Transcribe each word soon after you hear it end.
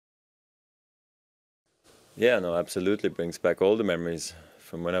Yeah, no, absolutely brings back all the memories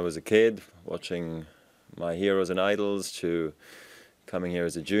from when I was a kid, watching my heroes and idols, to coming here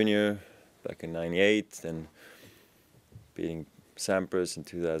as a junior back in '98, and beating Sampras in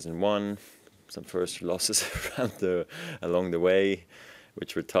 2001. Some first losses along the way,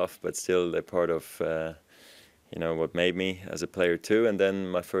 which were tough, but still they're part of what made me as a player too. And then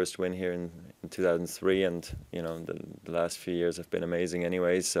my first win here in 2003, and the last few years have been amazing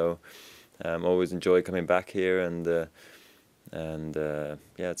anyway. So always enjoy coming back here, and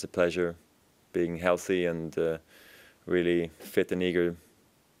yeah, it's a pleasure being healthy and really fit and eager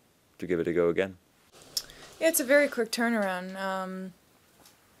to give it a go again. Yeah, it's a very quick turnaround.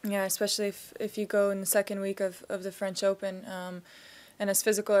 Yeah, especially if you go in the second week of the French Open. And as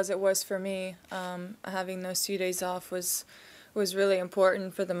physical as it was for me, having those 2 days off was really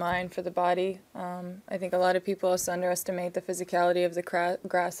important for the mind, for the body. I think a lot of people also underestimate the physicality of the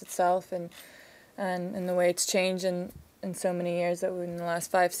grass itself and the way it's changed in so many years, that in the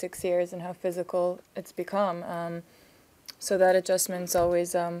last 5-6 years, and how physical it's become. So that adjustment's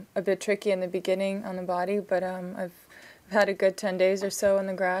always a bit tricky in the beginning on the body, but I've had a good 10 days or so on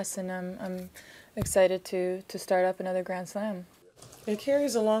the grass, and I'm excited to start up another Grand Slam. It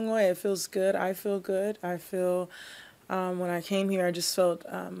carries a long way. It feels good. I feel good. I feel, when I came here, I just felt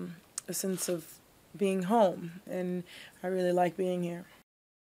a sense of being home, and I really like being here.